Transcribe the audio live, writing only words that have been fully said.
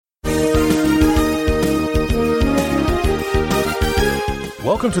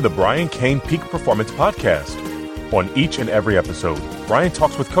Welcome to the Brian Cain Peak Performance Podcast. On each and every episode, Brian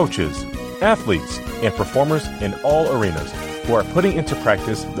talks with coaches, athletes, and performers in all arenas who are putting into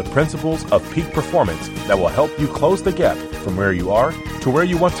practice the principles of peak performance that will help you close the gap from where you are to where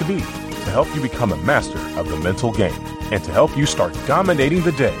you want to be, to help you become a master of the mental game, and to help you start dominating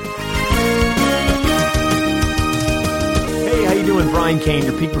the day. Hey, how you doing? Brian Cain,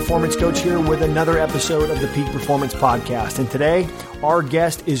 your peak performance coach, here with another episode of the Peak Performance Podcast. And today, our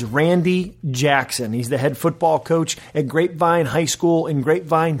guest is Randy Jackson. He's the head football coach at Grapevine High School in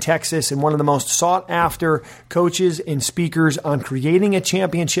Grapevine, Texas, and one of the most sought-after coaches and speakers on creating a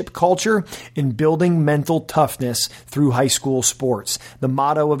championship culture and building mental toughness through high school sports. The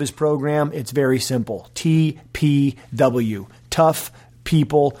motto of his program, it's very simple, TPW, Tough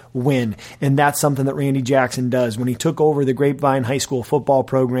People Win. And that's something that Randy Jackson does. When he took over the Grapevine High School football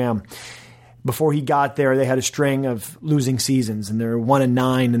program, before he got there, they had a string of losing seasons, and they're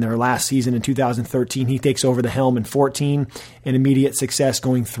 1-9 in their last season in 2013. He takes over the helm in 14, and immediate success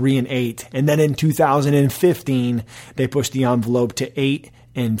going 3-8. And then in 2015, they pushed the envelope to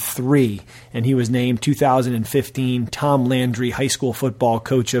 8-3, and he was named 2015 Tom Landry High School Football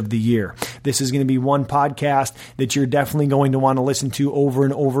Coach of the Year. This is going to be one podcast that you're definitely going to want to listen to over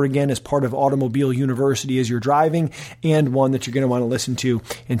and over again as part of Automobile University as you're driving, and one that you're going to want to listen to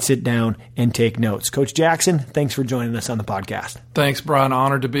and sit down and take notes. Coach Jackson, thanks for joining us on the podcast. Thanks, Brian.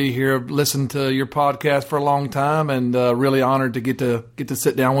 Honored to be here. Listened to your podcast for a long time, and really honored to get to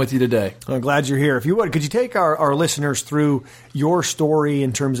sit down with you today. I'm glad you're here. If you would, could you take our listeners through your story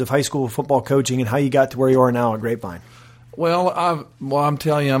in terms of high school football coaching and how you got to where you are now at Grapevine? Well, I'm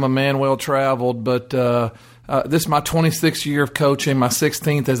telling you, I'm a man well-traveled, but this is my 26th year of coaching, my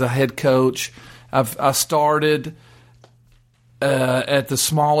 16th as a head coach. I started at the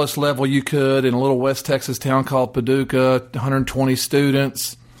smallest level you could in a little West Texas town called Paducah, 120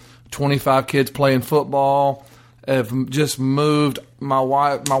 students, 25 kids playing football. Have just moved. My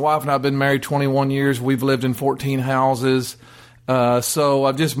wife and I have been married 21 years. We've lived in 14 houses. So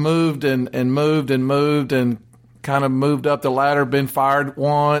I've just moved and moved and kind of moved up the ladder, been fired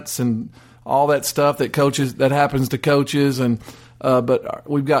once and all that stuff that happens to coaches. But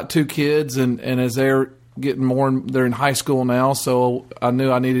we've got two kids and as they're getting they're in high school now. So I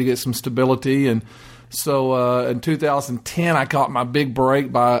knew I needed to get some stability. And so in 2010, I got my big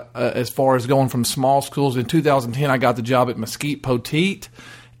break as far as going from small schools. In 2010, I got the job at Mesquite Poteet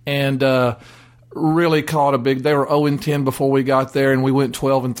and, really caught they were 0-10 before we got there, and we went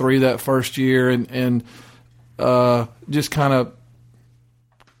 12-3 that first year, and just kind of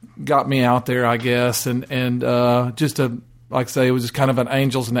got me out there, I guess, and just like I say, it was just kind of an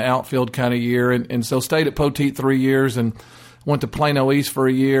angels in the outfield kind of year, and so stayed at Poteet 3 years, and went to Plano East for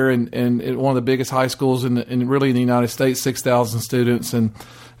a year, and one of the biggest high schools in really in the United States, 6,000 students, and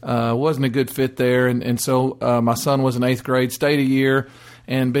wasn't a good fit there, and so my son was in 8th grade, stayed a year,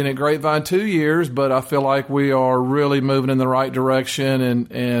 and been at Grapevine 2 years, but I feel like we are really moving in the right direction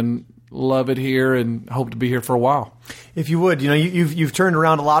and love it here and hope to be here for a while. If you would, you've turned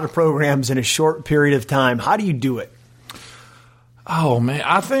around a lot of programs in a short period of time. How do you do it? Oh, man,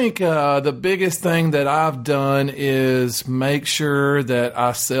 I think the biggest thing that I've done is make sure that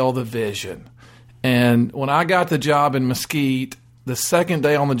I sell the vision. And when I got the job in Mesquite, the second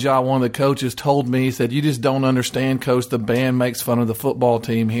day on the job, one of the coaches told me, he said, "You just don't understand, Coach. The band makes fun of the football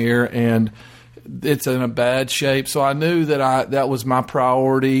team here, and it's in a bad shape." So I knew that was my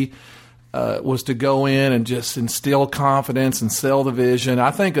priority, was to go in and just instill confidence and sell the vision. I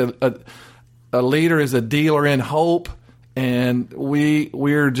think a leader is a dealer in hope, and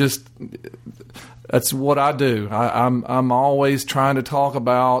we're just that's what I do. I'm always trying to talk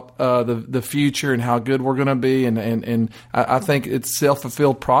about the future and how good we're going to be, and I think it's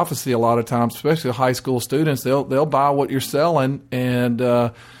self-fulfilled prophecy a lot of times, especially high school students. They'll buy what you're selling, and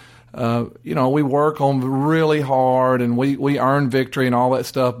we work on really hard, and we earn victory and all that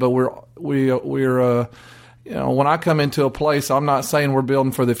stuff. But we're when I come into a place, I'm not saying we're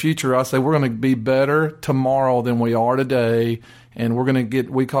building for the future. I say we're going to be better tomorrow than we are today. And we're going to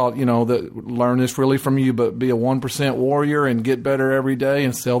we call it, learn this really from you, but be a 1% warrior and get better every day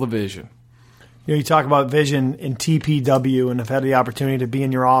and sell the vision. You talk about vision in TPW, and I've had the opportunity to be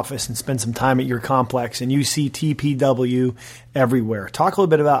in your office and spend some time at your complex, and you see TPW everywhere. Talk a little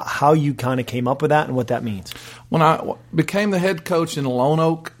bit about how you kind of came up with that and what that means. When I became the head coach in Lone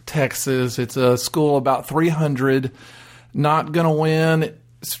Oak, Texas, it's a school about 300, not going to win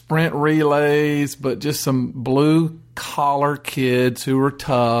sprint relays, but just some blue-collar kids who were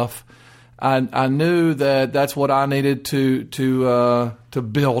tough. I knew that that's what I needed to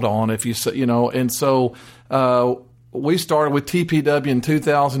build on, and so we started with TPW in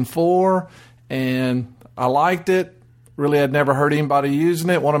 2004, and I liked it. Really, I'd never heard anybody using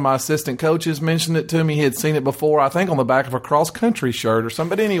it. One of my assistant coaches mentioned it to me. He had seen it before, I think on the back of a cross-country shirt or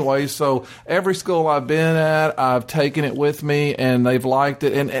something. But anyway, so every school I've been at, I've taken it with me, and they've liked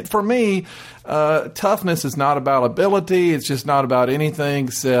it. And for me, toughness is not about ability. It's just not about anything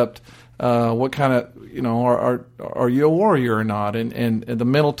except what kind of, are you a warrior or not, and the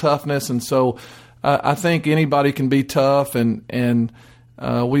mental toughness. And so I think anybody can be tough, and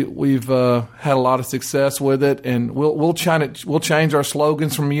we've had a lot of success with it, and we'll change our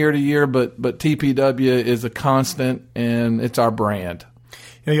slogans from year to year, but TPW is a constant, and it's our brand.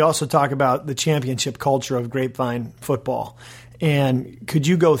 You also talk about the championship culture of Grapevine football, and could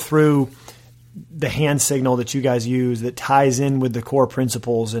you go through the hand signal that you guys use that ties in with the core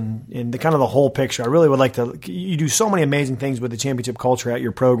principles and the kind of the whole picture? I really would like to. You do so many amazing things with the championship culture at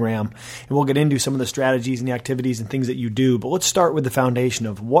your program, and we'll get into some of the strategies and the activities and things that you do. But let's start with the foundation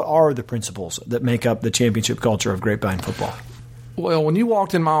of what are the principles that make up the championship culture of Grapevine football. Well, when you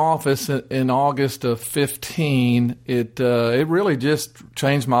walked in my office in August of 15, it really just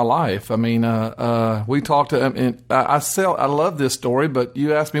changed my life. I mean, we talked to, and I love this story, but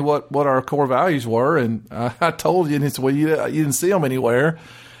you asked me what our core values were, and I told you, and it's well, you didn't see them anywhere,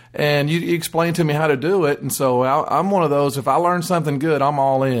 and you explained to me how to do it, and so I'm one of those. If I learn something good, I'm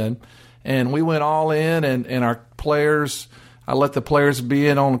all in, and we went all in, and our players, I let the players be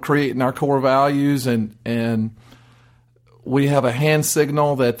in on creating our core values, and we have a hand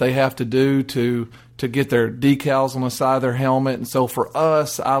signal that they have to do to get their decals on the side of their helmet. And so for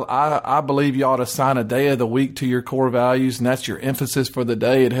us, I believe you ought to assign a day of the week to your core values, and that's your emphasis for the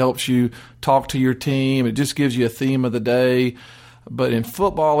day. It helps you talk to your team. It just gives you a theme of the day. But in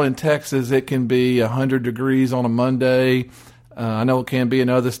football in Texas, it can be 100 degrees on a Monday. I know it can be in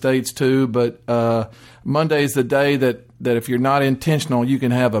other states too, but Monday is the day that if you're not intentional, you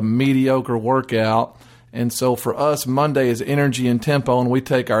can have a mediocre workout. And so for us, Monday is energy and tempo, and we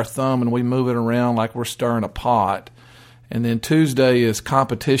take our thumb and we move it around like we're stirring a pot. And then Tuesday is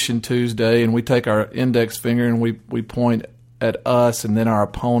competition Tuesday, and we take our index finger and we point at us and then our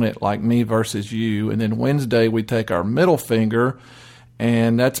opponent, like me versus you. And then Wednesday, we take our middle finger,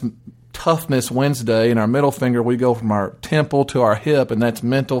 and that's toughness Wednesday. And our middle finger, we go from our temple to our hip, and that's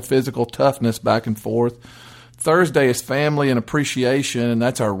mental, physical toughness back and forth. Thursday is family and appreciation, and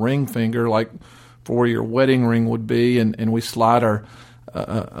that's our ring finger, like for where your wedding ring would be, and we slide our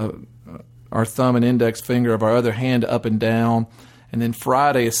thumb and index finger of our other hand up and down. And then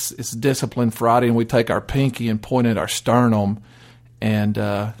Friday is Discipline Friday, and we take our pinky and point at our sternum and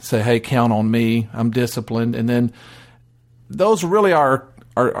say, hey, count on me, I'm disciplined. And then those really are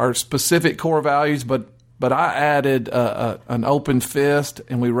our specific core values, but I added an open fist,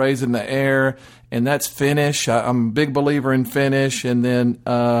 and we raise it in the air, and that's finish. I'm a big believer in finish. And then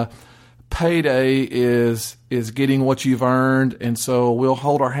payday is getting what you've earned, and so we'll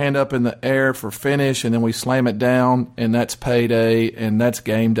hold our hand up in the air for finish, and then we slam it down, and that's payday, and that's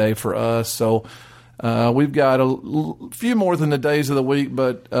game day for us. So we've got a few more than the days of the week,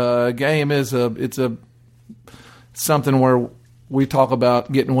 but game is something where we talk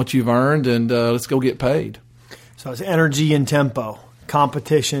about getting what you've earned, and let's go get paid. So it's energy and tempo.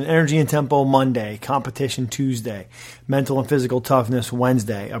 Competition, energy and tempo Monday, competition Tuesday, mental and physical toughness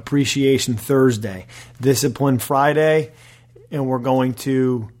Wednesday, appreciation Thursday, discipline Friday, and we're going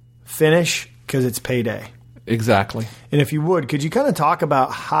to finish because it's payday. Exactly. And if you would, could you kind of talk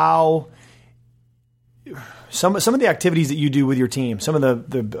about how some of the activities that you do with your team, some of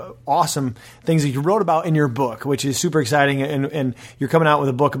the awesome things that you wrote about in your book, which is super exciting, and you're coming out with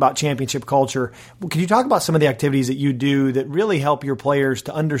a book about championship culture. Could you talk about some of the activities that you do that really help your players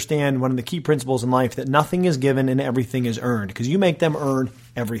to understand one of the key principles in life, that nothing is given and everything is earned? Because you make them earn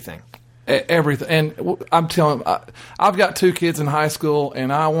everything. Everything. And I'm telling them, I've got 2 kids in high school,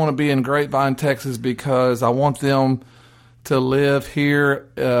 and I want to be in Grapevine, Texas, because I want them to live here.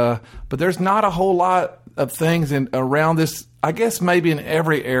 But there's not a whole lot of things around this, I guess maybe in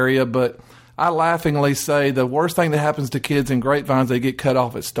every area, but I laughingly say the worst thing that happens to kids in Grapevine is they get cut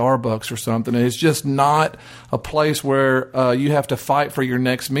off at Starbucks or something. And it's just not a place where you have to fight for your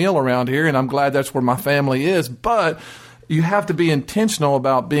next meal around here, and I'm glad that's where my family is. But you have to be intentional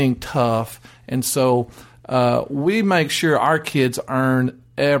about being tough, and so we make sure our kids earn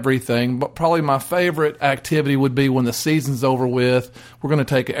everything. But probably my favorite activity would be when the season's over with, we're going to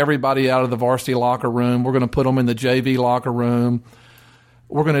take everybody out of the varsity locker room. We're going to put them in the JV locker room.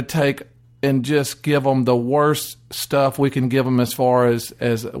 We're going to take and just give them the worst stuff we can give them, as far as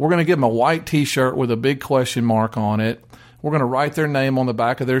we're going to give them a white T-shirt with a big question mark on it. We're going to write their name on the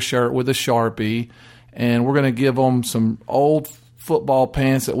back of their shirt with a Sharpie, and we're going to give them some old football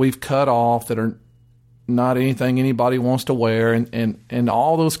pants that we've cut off that are not anything anybody wants to wear, and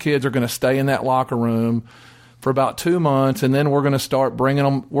all those kids are going to stay in that locker room for about 2 months, and then we're going to start bringing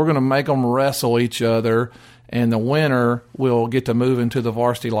them. We're going to make them wrestle each other, and the winner will get to move into the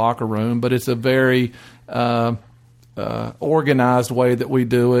varsity locker room. But it's a very organized way that we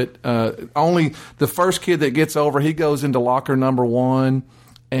do it. Only the first kid that gets over, he goes into locker number 1,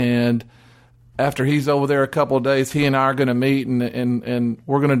 and after he's over there a couple of days, he and I are going to meet, and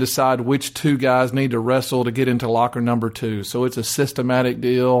we're going to decide which 2 guys need to wrestle to get into locker number 2. So it's a systematic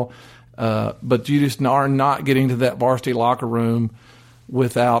deal. But you just are not getting to that varsity locker room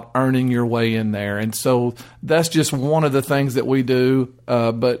without earning your way in there. And so that's just one of the things that we do.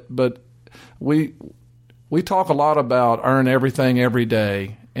 But we talk a lot about earn everything every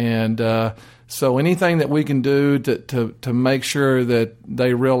day. And so anything that we can do to make sure that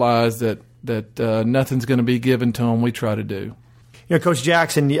they realize that nothing's going to be given to them, we try to do. You know, Coach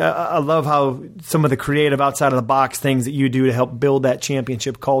Jackson, I love how some of the creative outside-of-the-box things that you do to help build that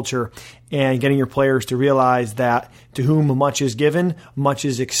championship culture and getting your players to realize that to whom much is given, much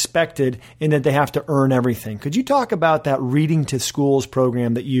is expected, and that they have to earn everything. Could you talk about that Reading to Schools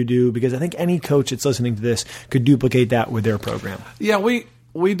program that you do? Because I think any coach that's listening to this could duplicate that with their program. Yeah, we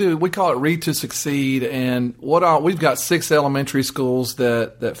do. We call it Read to Succeed, and we've got 6 elementary schools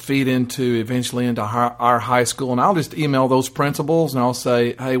that feed eventually into our high school, and I'll just email those principals and I'll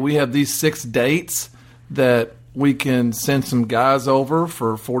say, hey, we have these 6 dates that we can send some guys over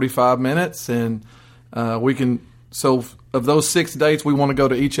for 45 minutes, and we can. So of those 6 dates, we want to go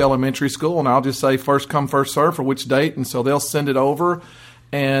to each elementary school, and I'll just say first come, first serve for which date, and so they'll send it over,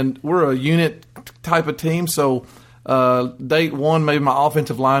 and we're a unit type of team, so. Date 1, maybe my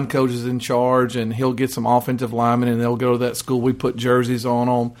offensive line coach is in charge, and he'll get some offensive linemen, and they'll go to that school. We put jerseys on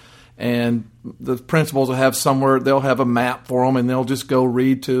them, and the principals will have somewhere. They'll have a map for them, and they'll just go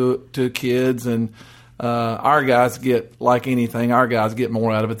read to kids. And our guys get, like anything, our guys get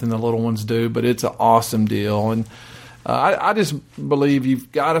more out of it than the little ones do. But it's an awesome deal, and I just believe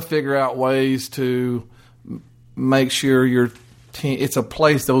you've got to figure out ways to make sure your team, it's a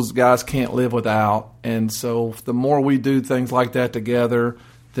place those guys can't live without. And so the more we do things like that together,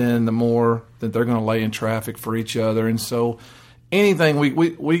 then the more that they're going to lay in traffic for each other. And so anything,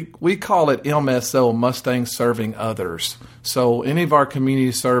 we call it MSO, Mustang Serving Others. So any of our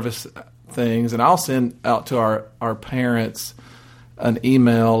community service things, and I'll send out to our parents an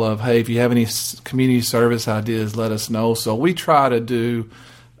email of, hey, if you have any community service ideas, let us know. So we try to do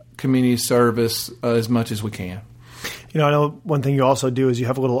community service as much as we can. You know, I know one thing you also do is you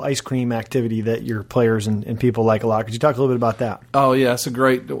have a little ice cream activity that your players and people like a lot. Could you talk a little bit about that? Oh, yeah, it's a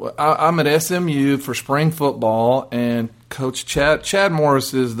great – I'm at SMU for spring football, and Coach Chad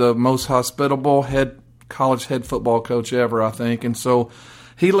Morris is the most hospitable college head football coach ever, I think. And so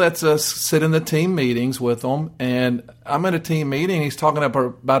he lets us sit in the team meetings with them, and I'm at a team meeting. He's talking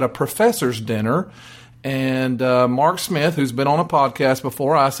about a professor's dinner. And Mark Smith, who's been on a podcast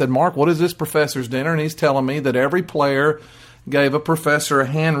before, I said, Mark, what is this professor's dinner? And he's telling me that every player gave a professor a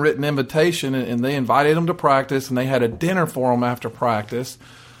handwritten invitation, and they invited him to practice, and they had a dinner for him after practice.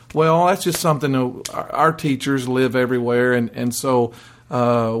 Well, that's just something that our teachers live everywhere, and so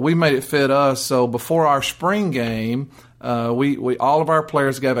we made it fit us. So before our spring game, we all of our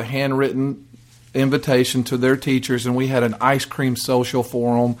players gave a handwritten invitation to their teachers, and we had an ice cream social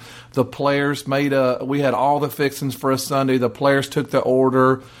for them. The players we had all the fixings for a Sunday. The players took the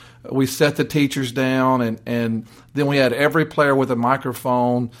order. We set the teachers down, and then we had every player with a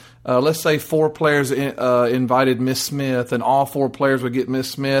microphone. Let's say 4 players invited Miss Smith, and all 4 players would get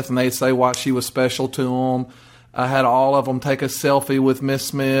Miss Smith, and they'd say why she was special to them. I had all of them take a selfie with Miss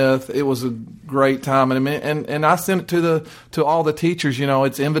Smith. It was a great time, and I sent it to all the teachers. You know,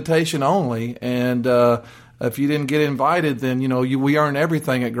 it's invitation only, and if you didn't get invited, then we earn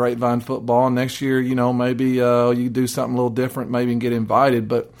everything at Grapevine football. And next year, maybe you do something a little different, maybe and get invited.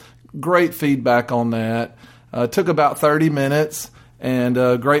 But great feedback on that. It took about 30 minutes. And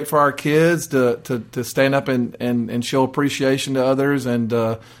great for our kids to stand up and show appreciation to others,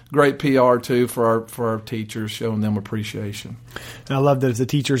 and great PR too for our teachers, showing them appreciation. And I love that if the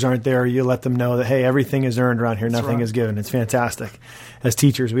teachers aren't there, you let them know that, hey, everything is earned around here, nothing is given. It's fantastic. As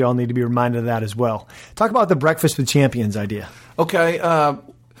teachers, we all need to be reminded of that as well. Talk about the Breakfast with Champions idea. Okay.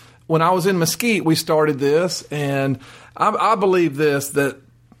 When I was in Mesquite, we started this, and I believe this, that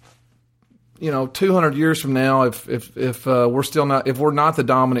 200 years from now, if we're not the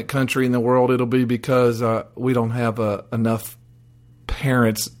dominant country in the world, it'll be because we don't have enough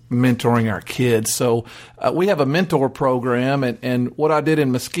parents mentoring our kids. So we have a mentor program, and what I did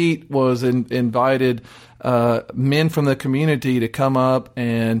in Mesquite was invited men from the community to come up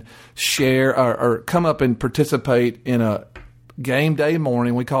and share or come up and participate in a game day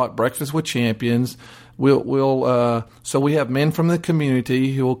morning. We call it Breakfast with Champions. So we have men from the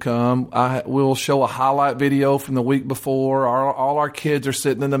community who will come. We'll show a highlight video from the week before. All our kids are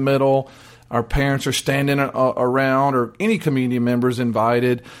sitting in the middle. Our parents are standing around, or any community members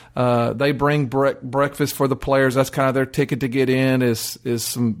invited. They bring breakfast for the players. That's kind of their ticket to get in is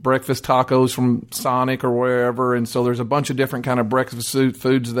some breakfast tacos from Sonic or wherever. And so there's a bunch of different kind of breakfast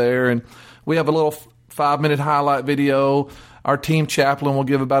foods there. And we have a little 5-minute highlight video. Our team chaplain will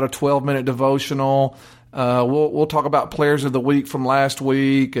give about a 12-minute devotional. We'll talk about players of the week from last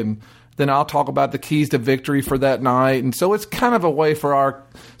week, and then I'll talk about the keys to victory for that night. And so it's kind of a way for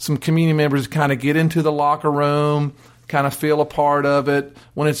some community members to kind of get into the locker room, kind of feel a part of it.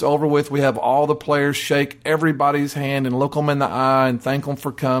 When it's over with, we have all the players shake everybody's hand and look them in the eye and thank them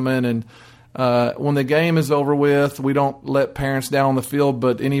for coming. And when the game is over with, we don't let parents down on the field,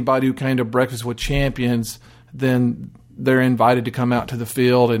 but anybody who came to Breakfast with Champions, then they're invited to come out to the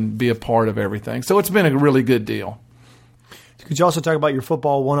field and be a part of everything. So it's been a really good deal. Could you also talk about your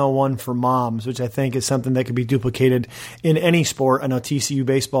football 101 for moms, which I think is something that could be duplicated in any sport? I know TCU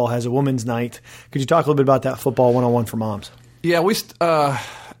baseball has a women's night. Could you talk a little bit about that football 101 for moms? Yeah, one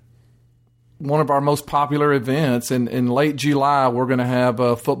of our most popular events in late July, we're going to have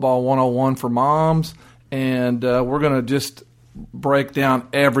a football 101 for moms, and we're going to just break down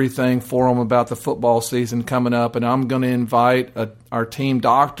everything for them about the football season coming up. And I'm going to invite our team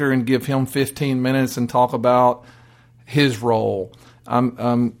doctor and give him 15 minutes and talk about his role. We're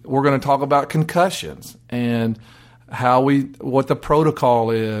going to talk about concussions and what the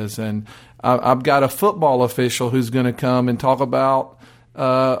protocol is. And I've got a football official who's going to come and talk about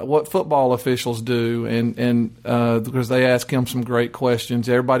what football officials do, and because they ask him some great questions.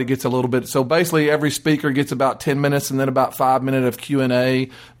 Everybody gets a little bit. So basically, every speaker gets about 10 minutes and then about 5 minutes of Q&A.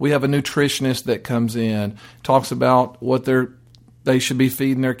 We have a nutritionist that comes in, talks about what they should be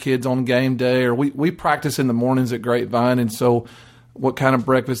feeding their kids on game day, or we practice in the mornings at Grapevine, and so what kind of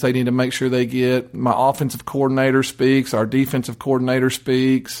breakfast they need to make sure they get. My offensive coordinator speaks. Our defensive coordinator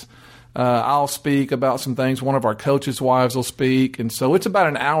speaks. I'll speak about some things. One of our coaches' wives will speak. And so it's about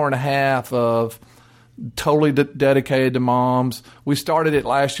an hour and a half of totally dedicated to moms. We started it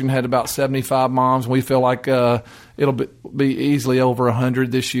last year and had about 75 moms. We feel like it'll be easily over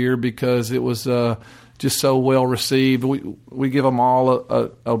 100 this year because it was just so well received. We give them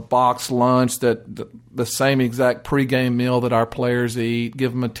all a box lunch, that the same exact pregame meal that our players eat,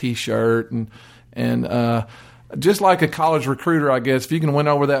 give them a T-shirt, and just like a college recruiter, I guess, if you can win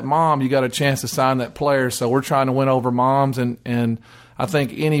over that mom, you got a chance to sign that player. So we're trying to win over moms, and I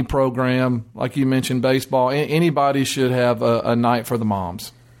think any program, like you mentioned, baseball, anybody should have a night for the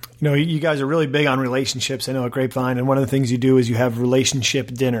moms. You know, you guys are really big on relationships, I know, at Grapevine, and one of the things you do is you have relationship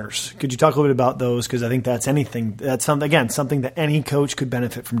dinners. Could you talk a little bit about those? Because I think that's something that any coach could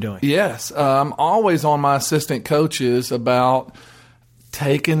benefit from doing. Yes. I'm always on my assistant coaches about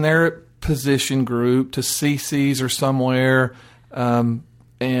taking their position group to CC's or somewhere,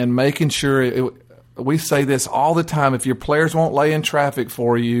 and making sure we say this all the time: if your players won't lay in traffic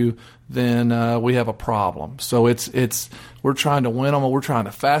for you, then we have a problem. So we're trying to win them, and we're trying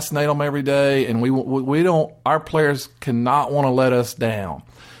to fascinate them every day, and we don't. Our players cannot want to let us down.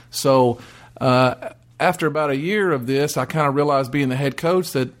 So after about a year of this, I kind of realized, being the head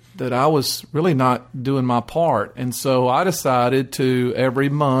coach, that I was really not doing my part. And so I decided to, every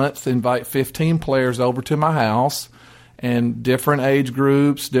month, invite 15 players over to my house, and different age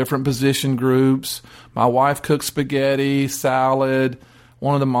groups, different position groups. My wife cooks spaghetti, salad.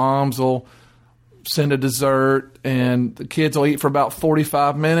 One of the moms will send a dessert, and the kids will eat for about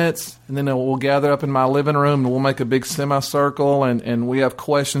 45 minutes, and then we'll gather up in my living room, and we'll make a big semicircle, and we have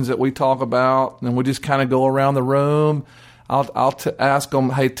questions that we talk about, and we just kind of go around the room. I'll ask them,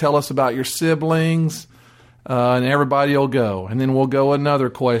 hey, tell us about your siblings, and everybody will go. And then we'll go another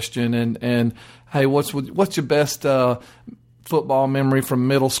question, and hey, what's your best football memory from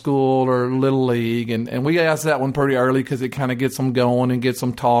middle school or little league? And we ask that one pretty early because it kind of gets them going and gets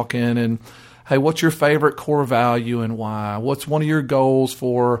them talking. And hey, what's your favorite core value and why? What's one of your goals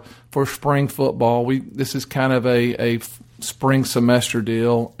for spring football? This is kind of a spring semester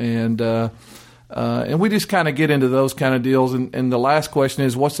deal, and we just kind of get into those kind of deals. And the last question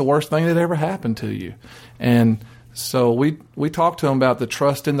is, what's the worst thing that ever happened to you? And so we talk to them about the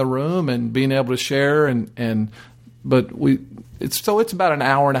trust in the room and being able to share. It's about an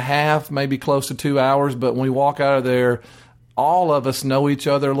hour and a half, maybe close to 2 hours. But when we walk out of there, all of us know each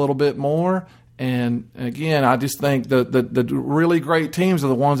other a little bit more. And again, I just think the really great teams are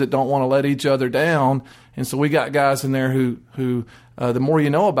the ones that don't want to let each other down. And so we got guys in there who the more you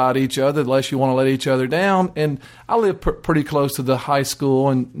know about each other, the less you want to let each other down. And I live pretty close to the high school,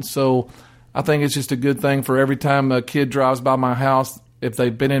 and so I think it's just a good thing for every time a kid drives by my house, if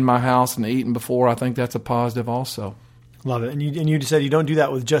they've been in my house and eaten before, I think that's a positive also. Love it. And you said you don't do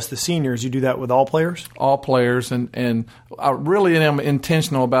that with just the seniors. You do that with all players? All players. And I really am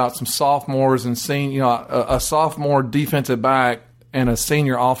intentional about some sophomores and a sophomore defensive back and a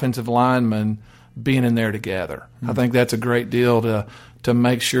senior offensive lineman being in there together. Mm-hmm. I think that's a great deal to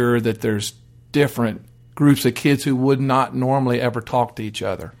make sure that there's different groups of kids who would not normally ever talk to each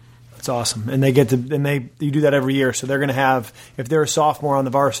other. That's awesome. And you do that every year. So they're going to have, if they're a sophomore on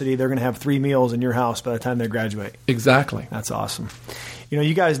the varsity, they're going to have 3 meals in your house by the time they graduate. Exactly. That's awesome.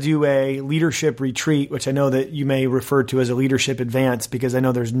 You guys do a leadership retreat, which I know that you may refer to as a leadership advance, because I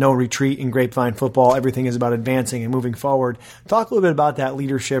know there's no retreat in Grapevine football. Everything is about advancing and moving forward. Talk a little bit about that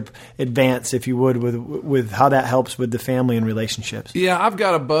leadership advance, if you would, with how that helps with the family and relationships. Yeah, I've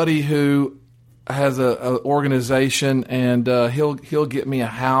got a buddy who has a organization, and he'll get me a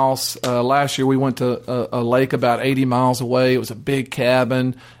house. Last year we went to a lake about 80 miles away. It was a big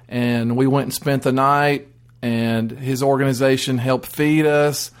cabin, and we went and spent the night, and his organization helped feed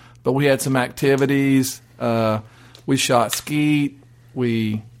us, but we had some activities. We shot skeet.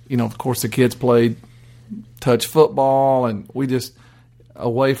 Of course the kids played touch football, and we just a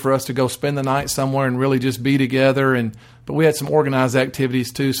way for us to go spend the night somewhere and really just be together. But we had some organized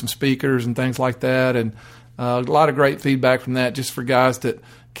activities too, some speakers and things like that, and a lot of great feedback from that. Just for guys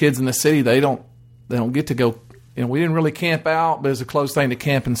kids in the city, they don't get to go. We didn't really camp out, but it's a close thing to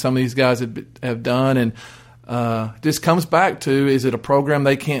camping. Some of these guys have done, and just comes back to, is it a program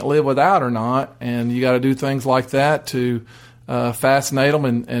they can't live without or not? And you got to do things like that to fascinate them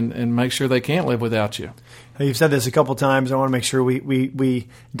and make sure they can't live without you. You've said this a couple times. I want to make sure we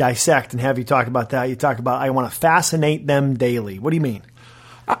dissect and have you talk about that. You talk about, I want to fascinate them daily. What do you mean?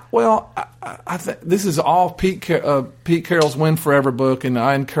 I think this is all Pete Carroll's Win Forever book, and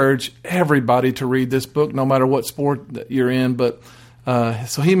I encourage everybody to read this book, no matter what sport that you're in. But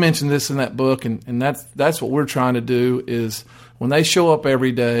so he mentioned this in that book, and that's what we're trying to do. Is when they show up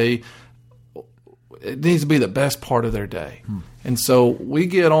every day, it needs to be the best part of their day, and so we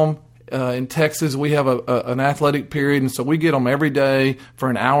get them. In Texas, we have an athletic period, and so we get them every day for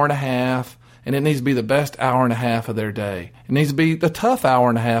an hour and a half, and it needs to be the best hour and a half of their day. It needs to be the tough hour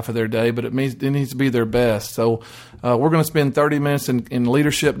and a half of their day, but it needs to be their best. So we're going to spend 30 minutes in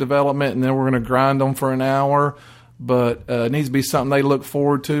leadership development, and then we're going to grind them for an hour. But it needs to be something they look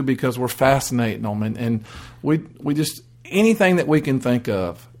forward to, because we're fascinating them, and we just anything that we can think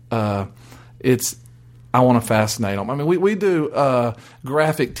of. I want to fascinate them. I mean, we do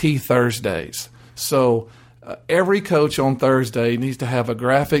graphic tee Thursdays. So every coach on Thursday needs to have a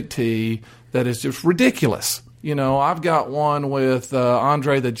graphic tee that is just ridiculous. I've got one with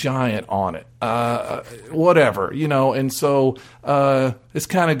Andre the Giant on it, whatever, and so it's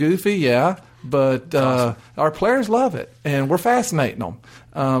kind of goofy, yeah, but awesome. Our players love it, and we're fascinating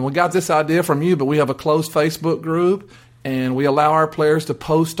them. We got this idea from you, but we have a closed Facebook group, and we allow our players to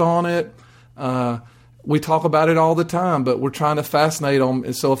post on it. We talk about it all the time, but we're trying to fascinate them.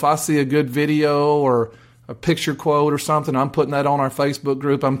 And so if I see a good video or a picture quote or something, I'm putting that on our Facebook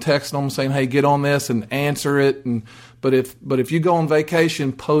group. I'm texting them saying, "Hey, get on this and answer it." But if you go on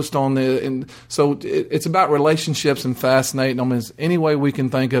vacation, post on the. And so it's about relationships and fascinating them. Is any way we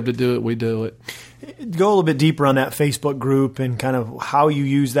can think of to do it, we do it. Go a little bit deeper on that Facebook group and kind of how you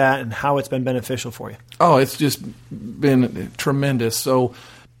use that and how it's been beneficial for you. Oh, it's just been tremendous. So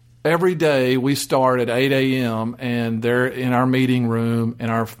every day we start at 8 a.m. and they're in our meeting room, and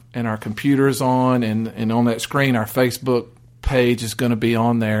our computer's on, and on that screen our Facebook page is going to be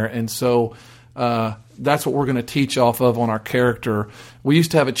on there. And so that's what we're going to teach off of on our character. We used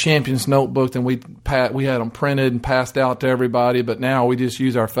to have a champion's notebook, and we had them printed and passed out to everybody, but now we just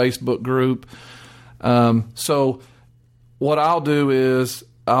use our Facebook group. So what I'll do is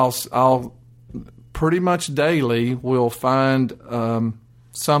I'll pretty much daily we'll find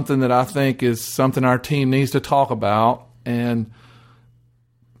something that I think is something our team needs to talk about, and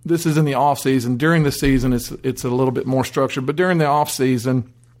this is in the off season. During the season, it's a little bit more structured, but during the off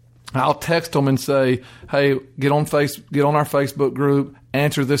season, I'll text them and say, "Hey, get on our Facebook group,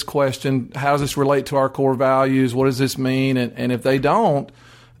 answer this question. How does this relate to our core values? What does this mean?" And if they don't,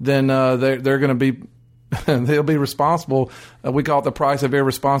 then they're going to be they'll be responsible. We call it the price of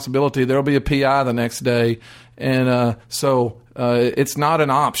irresponsibility. There'll be a PI the next day, and so it's not an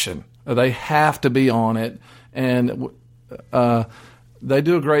option. They have to be on it, and they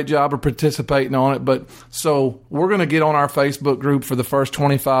do a great job of participating on it. But so we're going to get on our Facebook group for the first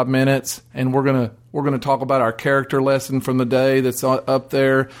 25 minutes, and we're going to talk about our character lesson from the day that's up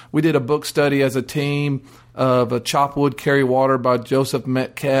there. We did a book study as a team of a Chop Wood, Carry Water by Joseph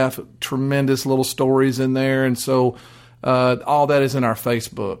Metcalf. Tremendous little stories in there, and so all that is in our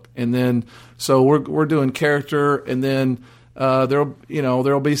Facebook. And then so we're doing character, and then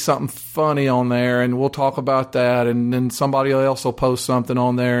there'll be something funny on there, and we'll talk about that, and then somebody else will post something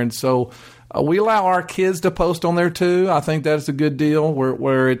on there, and so we allow our kids to post on there too. I think that's a good deal,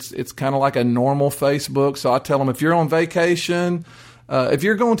 where it's kind of like a normal Facebook. So I tell them, if you're on vacation, if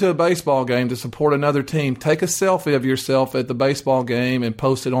you're going to a baseball game to support another team, take a selfie of yourself at the baseball game and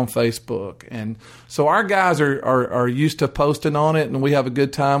post it on Facebook. And so our guys are used to posting on it, and we have a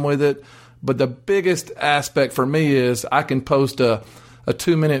good time with it. But the biggest aspect for me is I can post a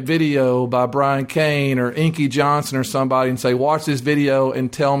 2-minute video by Brian Kane or Inky Johnson or somebody and say, watch this video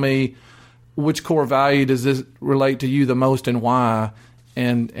and tell me which core value does this relate to you the most and why,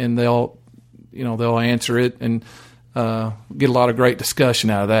 and they'll answer it and get a lot of great discussion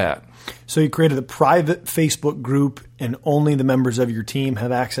out of that. So you created a private Facebook group, and only the members of your team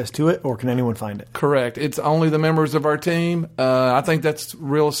have access to it, or can anyone find it? Correct. It's only the members of our team. I think that's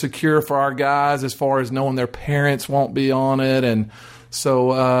real secure for our guys as far as knowing their parents won't be on it. And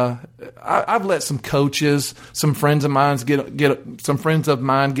so I've let some coaches, some friends of mine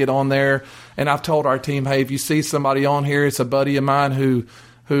get on there, and I've told our team, hey, if you see somebody on here, it's a buddy of mine who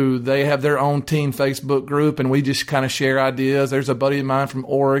they have their own team Facebook group, and we just kind of share ideas. There's a buddy of mine from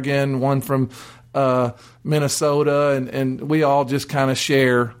Oregon, one from Minnesota, and we all just kind of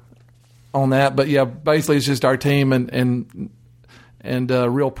share on that. But yeah, basically it's just our team and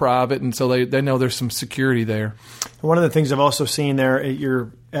real private, and so they know there's some security there. One of the things I've also seen there at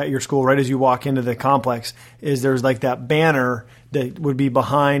your school, right as you walk into the complex, is there's like that banner that would be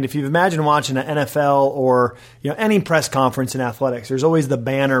behind. If you imagine watching an NFL or any press conference in athletics, there's always the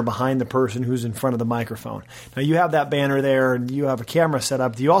banner behind the person who's in front of the microphone. Now you have that banner there, and you have a camera set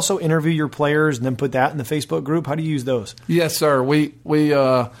up. Do you also interview your players and then put that in the Facebook group? How do you use those? Yes, sir. We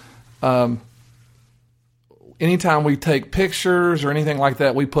anytime we take pictures or anything like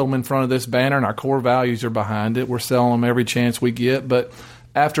that, we put them in front of this banner, and our core values are behind it. We're selling them every chance we get. But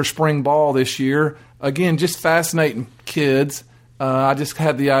after spring ball this year, again, just fascinating kids. I just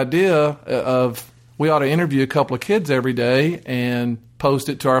had the idea of we ought to interview a couple of kids every day and post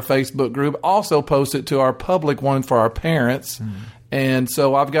it to our Facebook group. Also post it to our public one for our parents. Mm-hmm. And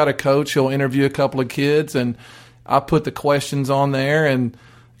so I've got a coach who'll interview a couple of kids, and I put the questions on there. And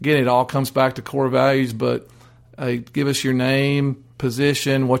again, it all comes back to core values, but give us your name,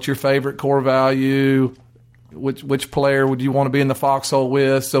 position, what's your favorite core value, which player would you want to be in the foxhole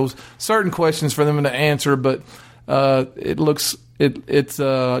with. So certain questions for them to answer, but it's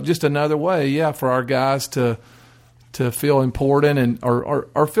just another way, for our guys to feel important and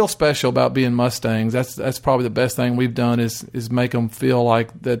or feel special about being Mustangs. That's probably the best thing we've done is make them feel like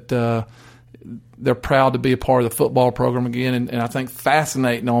that they're proud to be a part of the football program again, and I think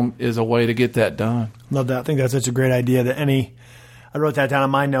fascinating them is a way to get that done. Love that. I think that's such a great idea I wrote that down in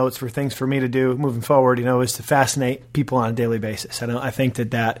my notes for things for me to do moving forward, is to fascinate people on a daily basis. I think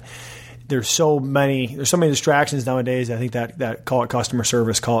that there's so many distractions nowadays. I think that call it customer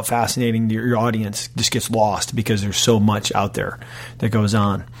service, call it fascinating your audience just gets lost because there's so much out there that goes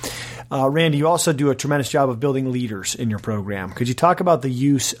on. Randy, you also do a tremendous job of building leaders in your program. Could you talk about the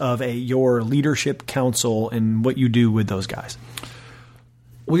use of your leadership council and what you do with those guys?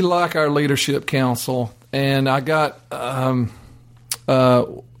 We like our leadership council, and I got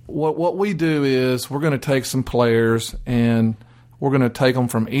what we do is we're going to take some players and we're going to take them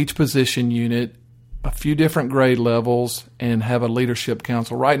from each position unit, a few different grade levels, and have a leadership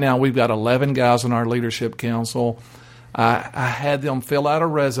council. Right now we've got 11 guys on our leadership council. I had them fill out a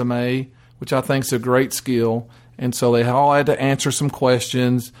resume, which I think is a great skill, and so they all had to answer some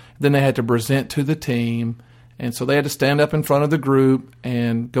questions. Then they had to present to the team, and so they had to stand up in front of the group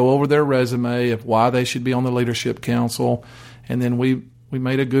and go over their resume of why they should be on the leadership council. And then we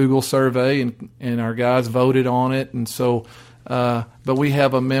made a Google survey, and our guys voted on it. And so, but we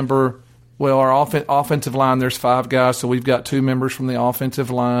have a member. Well, our offensive line, there's 5 guys, so we've got 2 members from the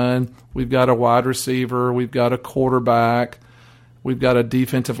offensive line. We've got a wide receiver. We've got a quarterback. We've got a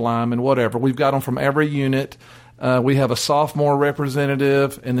defensive lineman, whatever. We've got them from every unit. We have a sophomore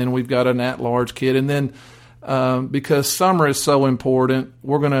representative, and then we've got an at-large kid. And then because summer is so important,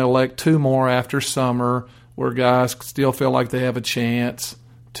 we're going to elect 2 more after summer where guys still feel like they have a chance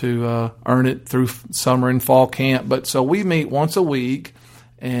to earn it through summer and fall camp. But so we meet once a week,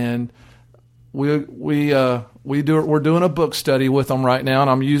 and we're doing a book study with them right now, and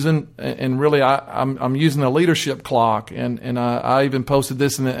I'm using the leadership clock, and I even posted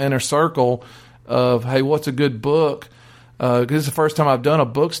this in the inner circle of, hey, what's a good book? Because this is the first time I've done a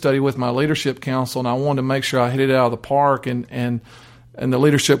book study with my leadership council, and I wanted to make sure I hit it out of the park, and the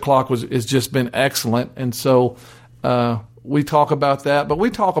leadership clock has just been excellent. And so we talk about that, but we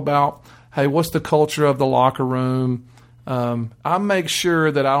talk about, hey, what's the culture of the locker room? I make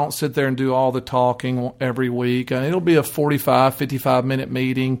sure that I don't sit there and do all the talking every week. It'll be a 45, 55-minute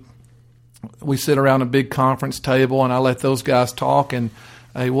meeting. We sit around a big conference table, and I let those guys talk, and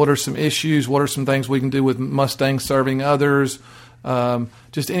hey, what are some issues? What are some things we can do with Mustangs serving others?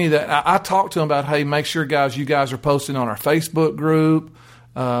 Just any of that. I talk to them about, hey, make sure, guys, you guys are posting on our Facebook group.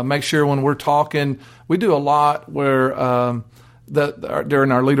 Make sure when we're talking, we do a lot where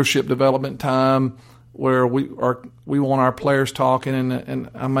during our leadership development time where we want our players talking, and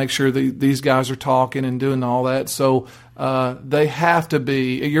I make sure that these guys are talking and doing all that. So they have to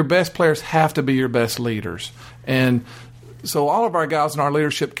be, your best players have to be your best leaders. And so all of our guys in our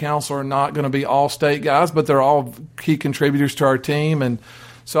leadership council are not going to be all-state guys, but they're all key contributors to our team. And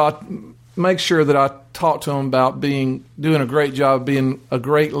so I make sure that I talk to them about doing a great job, being a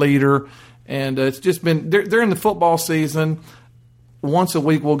great leader. And it's just been during the football season, once a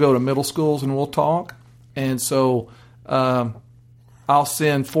week we'll go to middle schools and we'll talk. And so I'll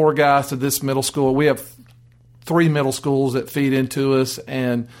send 4 guys to this middle school. We have 3 middle schools that feed into us,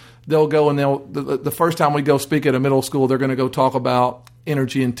 and they'll go and the first time we go speak at a middle school, they're going to go talk about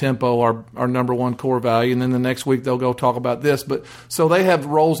energy and tempo, our number one core value. And then the next week they'll go talk about this. But so they have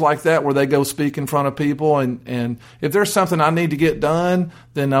roles like that where they go speak in front of people. And if there's something I need to get done,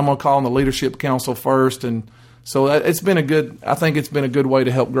 then I'm going to call on the leadership council first. And so I think it's been a good way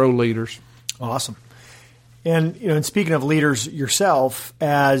to help grow leaders. Awesome. And and speaking of leaders yourself,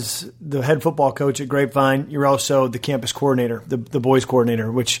 as the head football coach at Grapevine, you're also the campus coordinator, the boys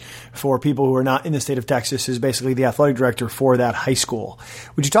coordinator, which for people who are not in the state of Texas is basically the athletic director for that high school.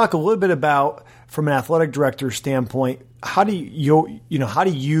 Would you talk a little bit about, from an athletic director standpoint, how do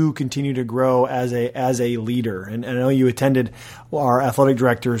you continue to grow as a leader? And I know you attended our athletic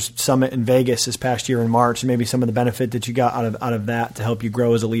directors summit in Vegas this past year in March, and maybe some of the benefit that you got out of that to help you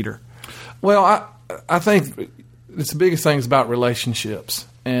grow as a leader. Well, I think it's the biggest thing is about relationships,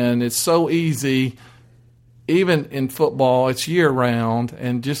 and it's so easy, even in football, it's year-round,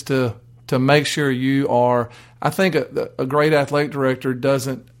 and just to make sure you are – I think a great athletic director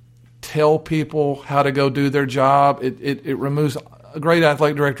doesn't tell people how to go do their job. It removes – a great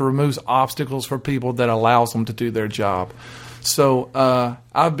athletic director removes obstacles for people that allows them to do their job. So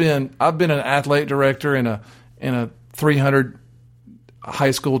I've been an athletic director in a 300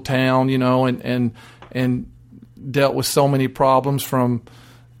 high school town, and dealt with so many problems from,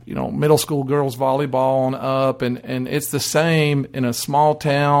 middle school girls volleyball on up, and it's the same in a small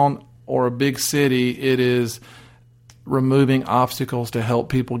town or a big city. It is removing obstacles to help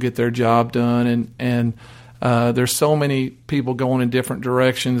people get their job done, and there's so many people going in different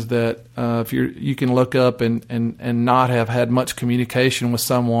directions that if you can look up and not have had much communication with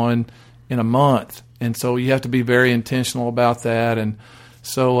someone in a month. And so you have to be very intentional about that. And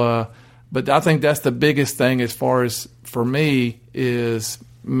so, but I think that's the biggest thing as far as for me is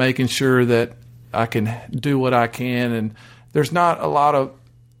making sure that I can do what I can. And there's not a lot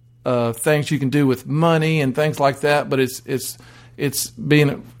of things you can do with money and things like that, but it's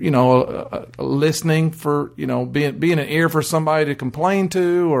being, listening for, being an ear for somebody to complain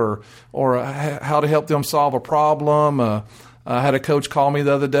to or how to help them solve a problem. I had a coach call me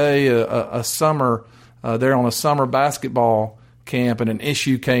the other day, a summer, they're on a summer basketball camp, and an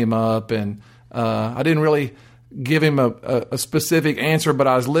issue came up, and I didn't really give him a specific answer, but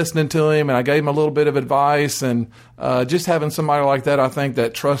I was listening to him, and I gave him a little bit of advice, and just having somebody like that, I think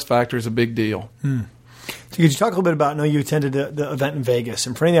that trust factor is a big deal. So could you talk a little bit about, I know you attended the event in Vegas,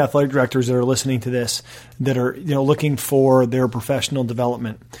 and for any athletic directors that are listening to this that are looking for their professional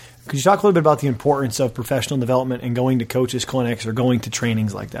development, could you talk a little bit about the importance of professional development and going to coaches' clinics or going to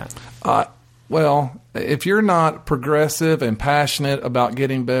trainings like that? Well, if you're not progressive and passionate about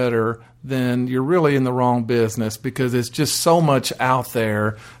getting better, then you're really in the wrong business, because it's just so much out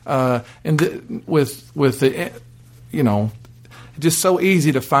there, with the just so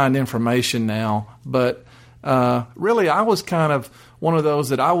easy to find information now. But really, I was kind of one of those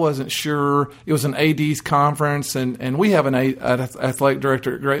that I wasn't sure. It was an AD's conference, and we have an athletic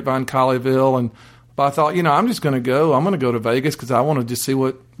director at Grapevine, Colleyville, but I thought, I'm just going to go. I'm going to go to Vegas because I want to just see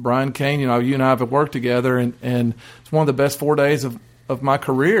what Brian Kane, you and I have worked together, and it's one of the best 4 days of my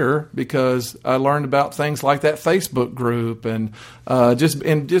career, because I learned about things like that Facebook group and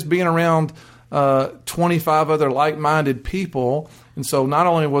just being around 25 other like-minded people. And so not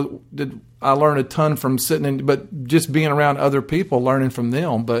only did I learn a ton from but just being around other people, learning from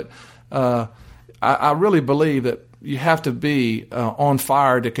them. But I really believe that you have to be on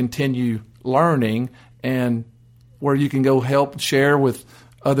fire to continue learning, and where you can go help share with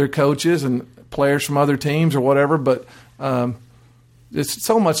other coaches and players from other teams or whatever. But there's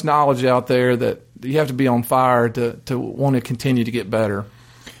so much knowledge out there that you have to be on fire to want to continue to get better.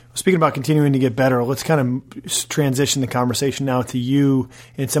 Speaking about continuing to get better, let's kind of transition the conversation now to you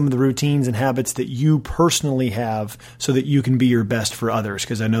and some of the routines and habits that you personally have so that you can be your best for others.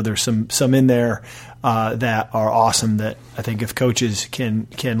 Because I know there's some in there that are awesome that I think if coaches can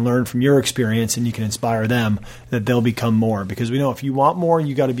learn from your experience and you can inspire them, that they'll become more. Because we know if you want more,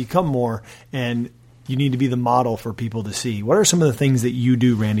 you got to become more, and you need to be the model for people to see. What are some of the things that you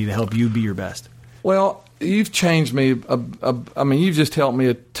do, Randy, to help you be your best? Well, you've changed me. You've just helped me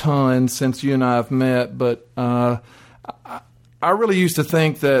a ton since you and I have met. But I really used to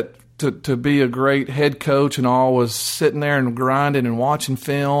think that to be a great head coach and all was sitting there and grinding and watching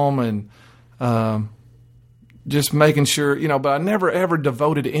film and just making sure, But I never ever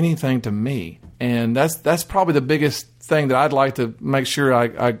devoted anything to me, and that's probably the biggest thing that I'd like to make sure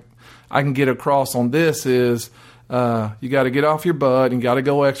I can get across on this is. You got to get off your butt and you got to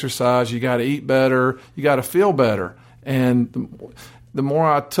go exercise. You got to eat better. You got to feel better. And the more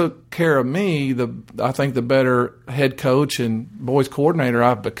I took care of me, I think the better head coach and boys coordinator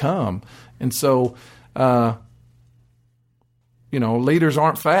I've become. And so, leaders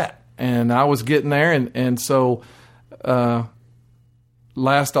aren't fat, and I was getting there. And so,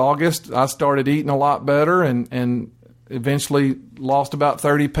 last August I started eating a lot better and eventually lost about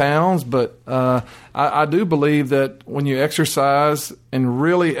 30 pounds, but I do believe that when you exercise and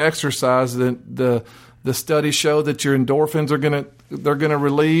really exercise, the studies show that your endorphins are gonna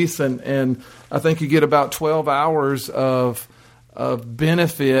release, and I think you get about 12 hours of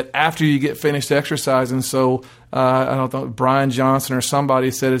benefit after you get finished exercising. So I don't know, Brian Johnson or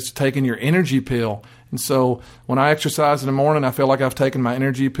somebody said it's taking your energy pill. And so when I exercise in the morning, I feel like I've taken my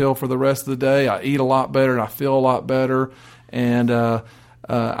energy pill for the rest of the day. I eat a lot better and I feel a lot better. And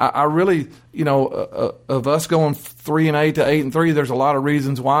I really, of us going 3-8 to 8-3, there's a lot of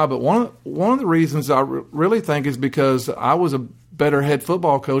reasons why. But one of the reasons I really think is because I was a better head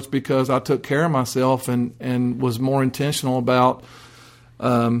football coach because I took care of myself and was more intentional about,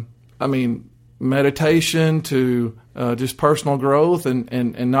 meditation to just personal growth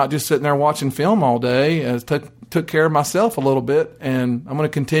and not just sitting there watching film all day. Took care of myself a little bit, and I'm going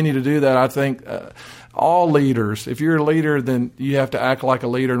to continue to do that. I think all leaders, if you're a leader, then you have to act like a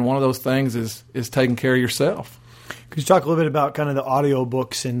leader, and one of those things is taking care of yourself. Could you talk a little bit about kind of the audio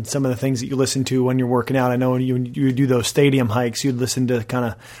books and some of the things that you listen to when you're working out? I know when you do those stadium hikes, you'd listen to kind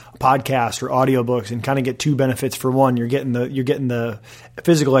of podcasts or audiobooks and kind of get two benefits. For one, you're getting the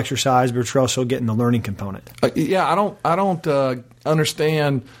physical exercise, but you're also getting the learning component. I don't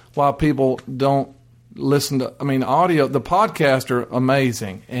understand why people don't listen to. Audio. The podcasts are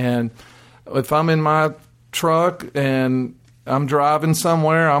amazing, and if I'm in my truck and I'm driving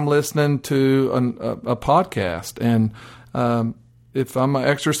somewhere, I'm listening to a podcast. And if I'm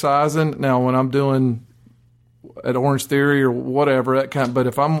exercising, now when I'm doing at Orange Theory or whatever, but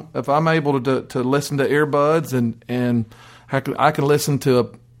if I'm able to listen to earbuds and I can listen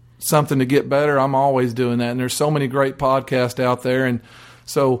to something to get better, I'm always doing that. And there's so many great podcasts out there. And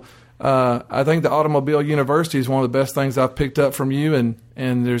so I think the Automobile University is one of the best things I've picked up from you.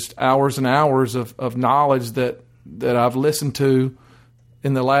 And there's hours and hours of knowledge that I've listened to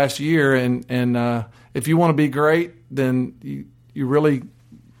in the last year, and if you want to be great, then you really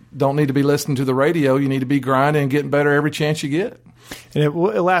don't need to be listening to the radio. You need to be grinding and getting better every chance you get. And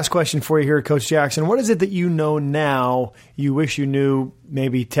last question for you here, Coach Jackson. What is it that you know now you wish you knew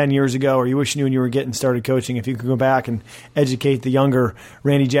maybe 10 years ago, or you wish you knew when you were getting started coaching? If you could go back and educate the younger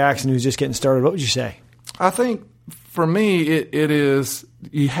Randy Jackson who's just getting started, what would you say? I think for me it is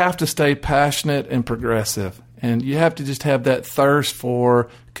you have to stay passionate and progressive. And you have to just have that thirst for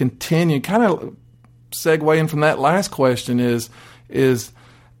continue. Kind of segueing from that last question is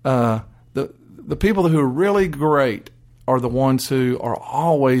the people who are really great are the ones who are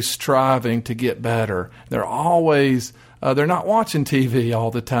always striving to get better. They're always they're not watching TV all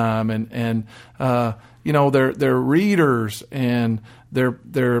the time, and they're readers and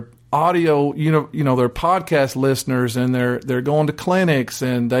they're audio. They're podcast listeners, and they're going to clinics,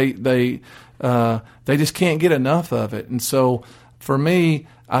 and they just can't get enough of it. And so for me,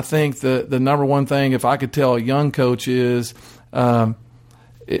 I think the number one thing, if I could tell a young coach, is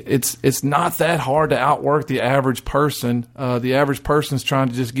it's not that hard to outwork the average person. The average person's trying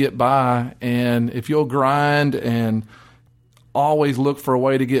to just get by, and if you'll grind and always look for a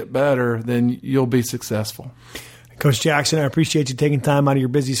way to get better, then you'll be successful. Coach Jackson, I appreciate you taking time out of your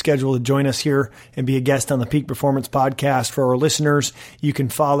busy schedule to join us here and be a guest on the Peak Performance Podcast. For our listeners, you can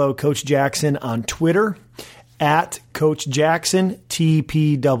follow Coach Jackson on Twitter at Coach Jackson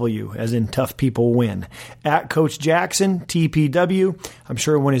TPW, as in tough people win. At Coach Jackson TPW. I'm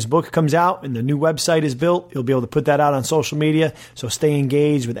sure when his book comes out and the new website is built, he'll be able to put that out on social media. So stay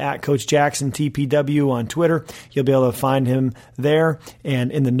engaged with at Coach Jackson TPW on Twitter. You'll be able to find him there.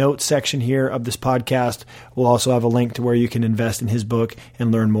 And in the notes section here of this podcast, we'll also have a link to where you can invest in his book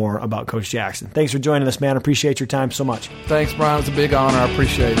and learn more about Coach Jackson. Thanks for joining us, man. Appreciate your time so much. Thanks, Brian. It's a big honor. I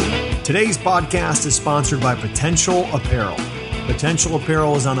appreciate it. Today's podcast is sponsored by Potential Apparel. Potential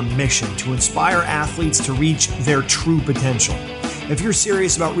Apparel is on a mission to inspire athletes to reach their true potential. If you're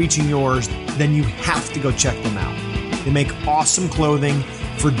serious about reaching yours, then you have to go check them out. They make awesome clothing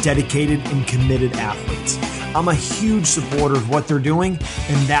for dedicated and committed athletes. I'm a huge supporter of what they're doing,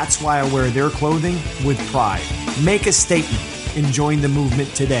 and that's why I wear their clothing with pride. Make a statement and join the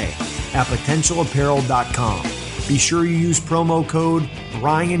movement today at potentialapparel.com. Be sure you use promo code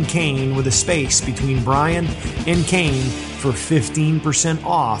Brian Kane with a space between Brian and Kane for 15%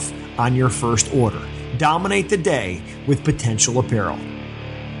 off on your first order. Dominate the day with Potential Apparel.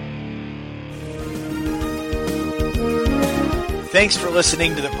 Thanks for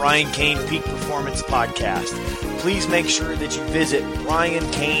listening to the Brian Kane Peak Performance Podcast. Please make sure that you visit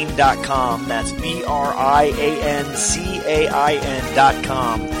briancane.com. That's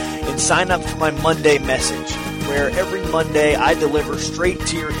BRIANCAIN.com and sign up for my Monday message, where every Monday I deliver straight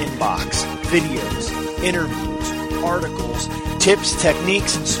to your inbox videos, interviews, articles, tips,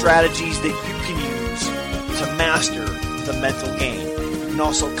 techniques, and strategies that you can use to master the mental game. You can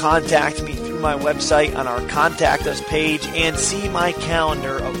also contact me through my website on our Contact Us page and see my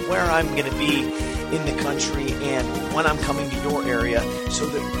calendar of where I'm going to be in the country and when I'm coming to your area so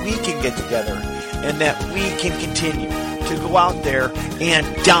that we can get together and that we can continue to go out there and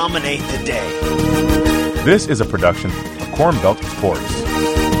dominate the day. This is a production of Corn Belt Sports.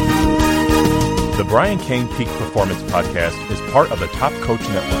 The Brian Kane Peak Performance Podcast is part of the Top Coach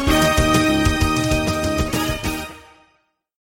Network.